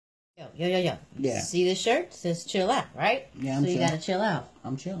Yeah. See this shirt? It says chill out, right? Yeah, I'm So you chill. gotta chill out.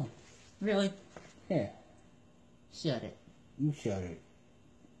 I'm chilling. Really? Yeah. Shut it. You shut it.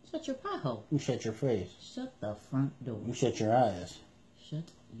 Shut your pie hole. You shut your face. Shut the front door. You shut your eyes. Shut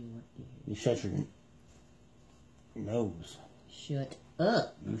your ears. You shut your nose. Shut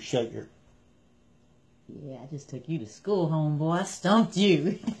up. You shut your... Yeah, I just took you to school, homeboy. I stumped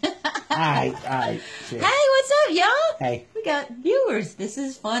you. Alright. Hey, what's up, y'all? Hey. We got viewers. This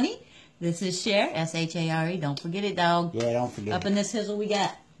is funny. This is Cher, S-H-A-R-E. Don't forget it, dog. Yeah, don't forget. Up in this hizzle, we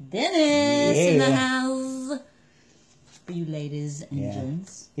got Dennis in the Yeah. house. For you ladies and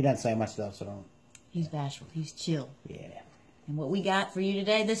gents. He doesn't say much stuff, so don't... He's bashful. He's chill. Yeah. And what we got for you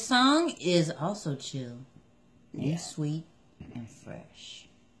today, this song is also chill. And sweet and fresh.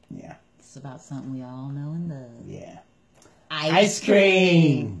 Yeah. It's about something we all know and love. Yeah. Ice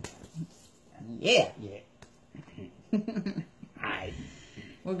cream. Yeah. Yeah. Alright.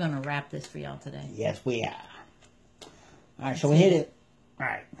 We're going to wrap this for y'all today. Yes, we are. Alright, shall we hit it?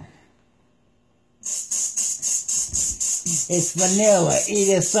 Alright. It's vanilla. Eat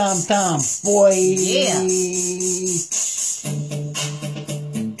it sometime, boy. Yeah.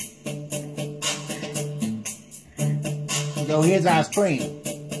 So here's ice cream.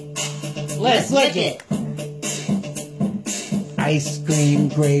 Let's lick it. Ice cream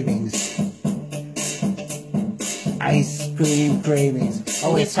cravings. Ice cream cravings.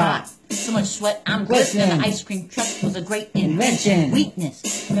 Oh, it's hot. So much sweat, I'm glistening. The ice cream truck was a great invention.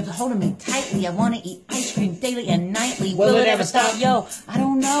 Weakness, grabs a hold of me tightly. I want to eat ice cream daily and nightly. Will it ever stop? Yo, I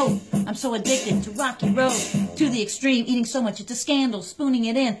don't know. I'm so addicted to Rocky Road. To the extreme, eating so much it's a scandal. Spooning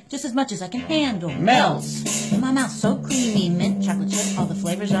it in just as much as I can handle. Melts. In my mouth so creamy. Mint, chocolate chip, all the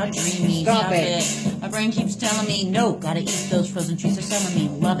flavors are dreamy. Stop it. My brain keeps telling me, no, gotta eat those frozen treats they're selling me.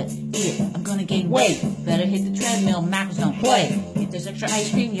 Love it, eat it, I'm gonna gain weight. Better hit the treadmill, macros don't play. If there's extra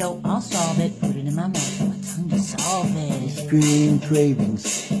ice cream, yo, I'll solve it. Put it in my mouth, my tongue to solve it. Ice cream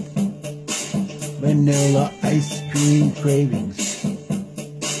cravings. Vanilla ice cream cravings.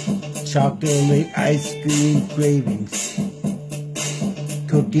 Chocolate ice cream cravings.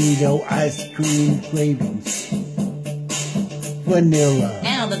 Cookie dough ice cream cravings. Vanilla.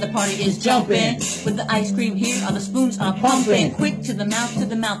 Now that the party is jumping, with the ice cream here, all the spoons are pumping. Quick to the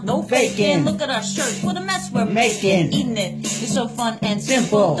mouth, no faking. Look at our shirts, what a mess we're making. Eating it is so fun and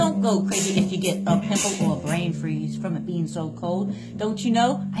simple. Don't go crazy if you get a pimple or a brain freeze from it being so cold. Don't you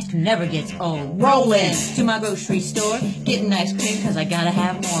know, ice cream never gets old. Rolling to my grocery store, getting ice cream cause I gotta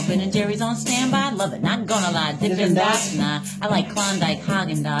have more. Ben and Jerry's on standby, love it, not gonna lie. Dippin' Dots, nah, I like Klondike,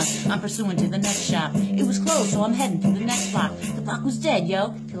 Haagen-Dazs. I'm pursuing to the next shop. It was closed, so I'm heading to the next block. The block was dead,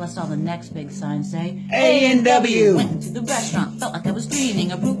 yo, till I saw the next big sign say A&W. Went into the restaurant, felt like I was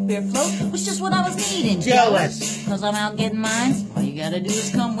dreaming. A root beer float was just what I was needing. Jealous. Cause I'm out getting mines. All you gotta do is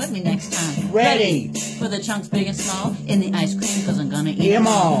come with me next time. Ready. For the chunks big and small in the ice cream cause I'm gonna eat them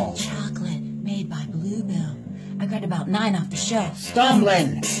all. Chocolate made by Bluebell. I grabbed about 9 off the shelf.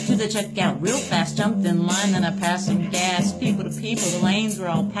 Stumbling To the checkout real fast, jumped in line, then I passed some gas. People to people, the lanes were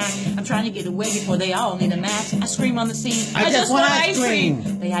all packed. I'm trying to get away before they all need a mask. I scream on the scene, I just want ice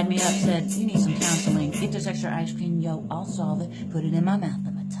cream. They had me up, said, you need some counseling. If there's extra ice cream, yo, I'll solve it. Put it in my mouth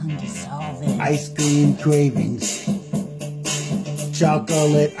and my tongue to solve it. Ice cream cravings.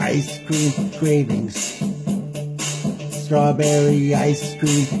 Chocolate ice cream cravings. Strawberry ice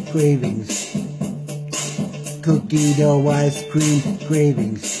cream cravings. Cookie dough ice cream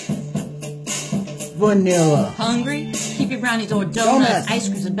cravings. Vanilla. Hungry? Keep your brownies or donuts. Ice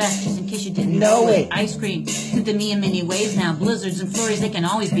cream's the best, just in case you didn't know it. Ice cream, to me in many ways now. Blizzards and flurries, they can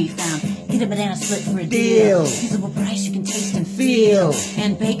always be found. Get a banana split for a deal. Feasible price you can taste and feel.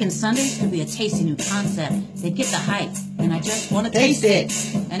 And bacon sundaes could be a tasty new concept. They get the hype, and I just want to taste it.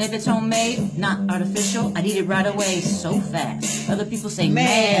 And if it's homemade, not artificial, I'd eat it right away so fast. Other people say,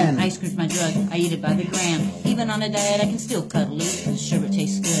 man, ice cream's my drug. I eat it by the gram. Even on a diet, I can still cut loose, cause sure it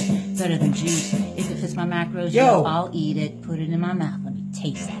tastes good, better than juice. If it fits my macros, yo, I'll eat it. Put it in my mouth, let me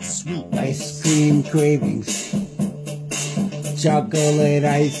taste that sweet ice cream cravings. Chocolate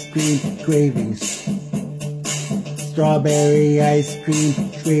ice cream cravings. Strawberry ice cream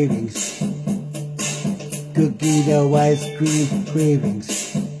cravings. Cookie dough ice cream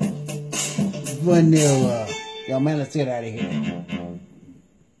cravings. Vanilla. Yo, man, let's get out of here.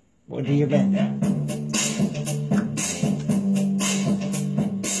 What do you vendor?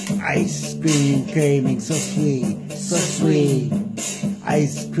 Ice cream cravings, so sweet, so sweet.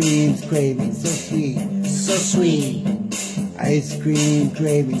 Ice cream cravings, so sweet, so sweet. Ice cream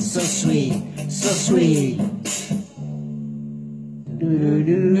cravings, so sweet, so sweet. Do do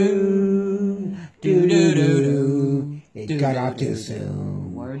do do do do do. It got off too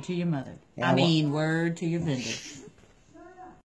soon. Word to your mother. Yeah, word to your vendor.